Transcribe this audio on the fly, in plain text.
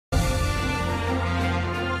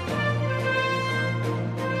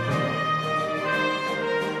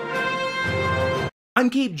I'm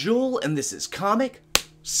Cape Joel, and this is Comic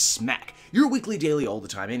Smack, your weekly, daily, all the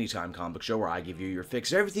time, anytime comic show where I give you your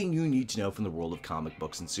fix of everything you need to know from the world of comic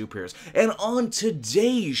books and superheroes. And on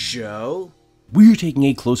today's show, we're taking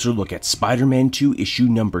a closer look at Spider-Man 2 issue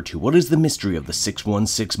number 2. What is the mystery of the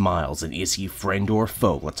 616 Miles, and is he friend or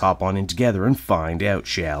foe? Let's hop on in together and find out,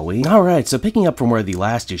 shall we? Alright, so picking up from where the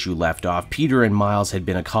last issue left off, Peter and Miles had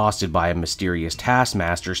been accosted by a mysterious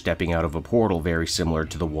Taskmaster stepping out of a portal very similar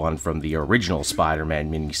to the one from the original Spider-Man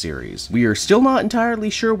miniseries. We are still not entirely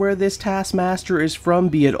sure where this Taskmaster is from,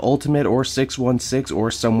 be it Ultimate or 616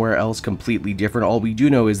 or somewhere else completely different. All we do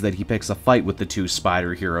know is that he picks a fight with the two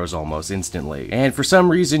Spider heroes almost instantly. And for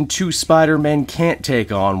some reason, two Spider-Men can't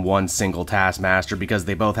take on one single Taskmaster because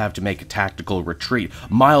they both have to make a tactical retreat.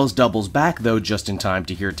 Miles doubles back though just in time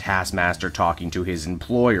to hear Taskmaster talking to his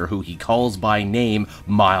employer, who he calls by name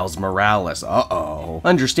Miles Morales. Uh-oh.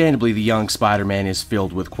 Understandably, the young Spider-Man is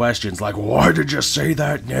filled with questions like, why did you say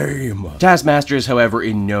that name? Taskmaster is, however,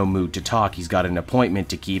 in no mood to talk. He's got an appointment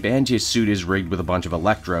to keep, and his suit is rigged with a bunch of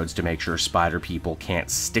electrodes to make sure Spider people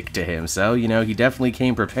can't stick to him. So, you know, he definitely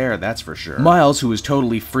came prepared, that's for sure. Miles, who is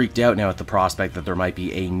totally freaked out now at the prospect that there might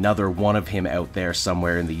be another one of him out there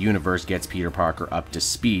somewhere in the universe, gets Peter Parker up to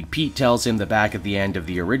speed. Pete tells him that back at the end of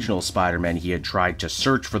the original Spider-Man, he had tried to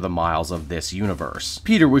search for the Miles of this universe.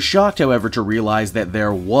 Peter was shocked, however, to realize that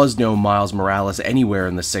there was no Miles Morales anywhere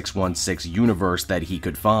in the 616 universe that he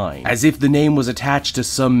could find, as if the name was attached to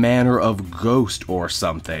some manner of ghost or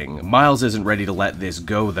something. Miles isn't ready to let this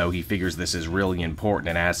go, though. He figures this is really important,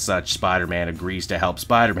 and as such, Spider-Man agrees to help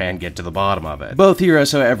Spider-Man get to the bottom of it. Both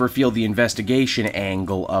heroes, however, feel the investigation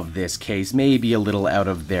angle of this case may be a little out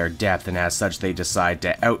of their depth, and as such they decide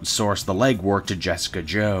to outsource the legwork to Jessica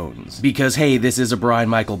Jones. Because hey, this is a Brian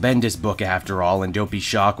Michael Bendis book after all, and don't be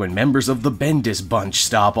shocked when members of the Bendis bunch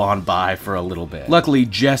stop on by for a little bit. Luckily,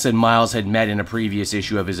 Jess and Miles had met in a previous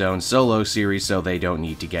issue of his own solo series, so they don't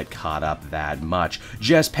need to get caught up that much.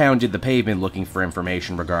 Jess pounded the pavement looking for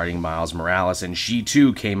information regarding Miles Morales, and she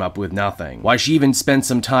too came up with nothing. Why, she even spent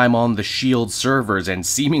some time on the S.H.I.E.L.D. servers, and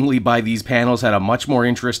seemingly by these panels had a much more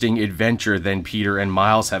interesting adventure than Peter and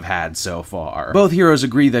Miles have had so far. Both heroes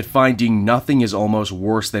agree that finding nothing is almost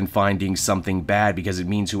worse than finding something bad, because it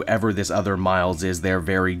means whoever this other Miles is, they're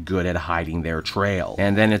very good at hiding their trail.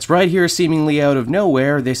 And then it's right here, seemingly out of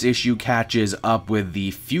nowhere, this issue catches up with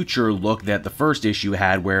the future look that the first issue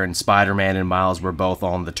had, wherein Spider-Man and Miles were both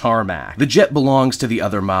on the tarmac. The jet belongs to the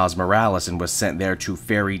other Miles Morales and was sent there to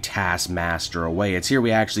ferry Taskmaster away. It's here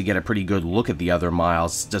we actually get a pretty good look at the other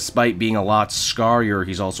Miles. Despite being a lot scarier,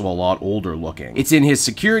 he's also a lot older looking. It's in his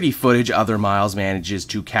security footage other Miles manages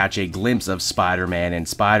to catch a glimpse of Spider-Man,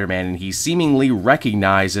 and he seemingly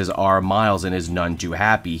recognizes our Miles and is none too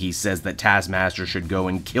happy. He says that Taskmaster should go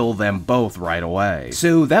and kill them both right away.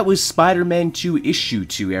 So that was Spider-Man 2 issue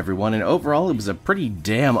 2, everyone, and overall it was a pretty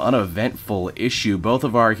damn uneventful issue. Both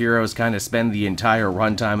of our heroes kind of spend the entire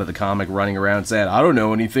runtime of the comic running around saying, I don't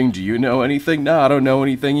know anything, do you know anything? No, I don't know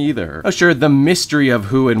anything either. Oh sure, the mystery of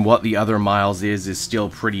who and what the other Miles is still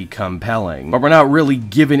pretty compelling, but we're not really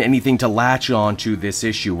given anything to latch on to this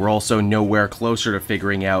issue. We're also nowhere closer to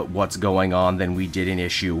figuring out what's going on than we did in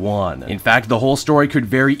issue 1. In fact, the whole story could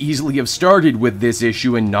very easily have started with this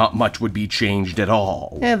issue and not much would be changed at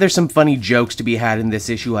all. There's some funny jokes to be had in this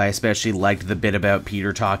issue. I especially liked the bit about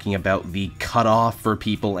Peter talking about the cutoff for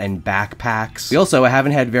people and backpacks. We also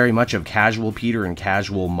haven't had very much of casual Peter and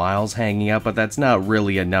casual Miles hanging out, but that's not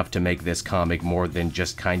really enough to make this comic more than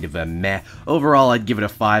just kind of a meh. Overall, I'd give it a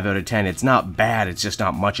 5 out of 10. It's not bad, it's just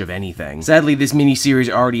not much of anything. Sadly, this miniseries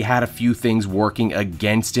already had a few things working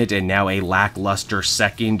against it, and now a lackluster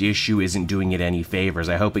second issue isn't doing it any favors.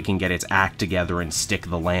 I hope it can get its act together and stick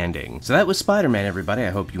the landing. So that was Spider-Man, everybody. I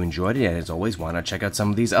hope you enjoyed it, and as always, why not check out some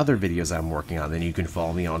of these other videos I'm working on. Then you can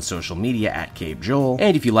follow me on social media at Cape Joel,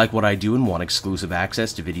 and if you like what I do and want exclusive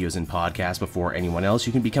access to videos and podcasts before anyone else,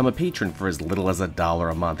 you can become a patron for as little as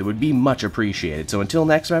 $1 a month. It would be much appreciated. So until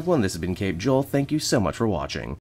next time, everyone, this has been Cape Joel. Thank you so much for watching.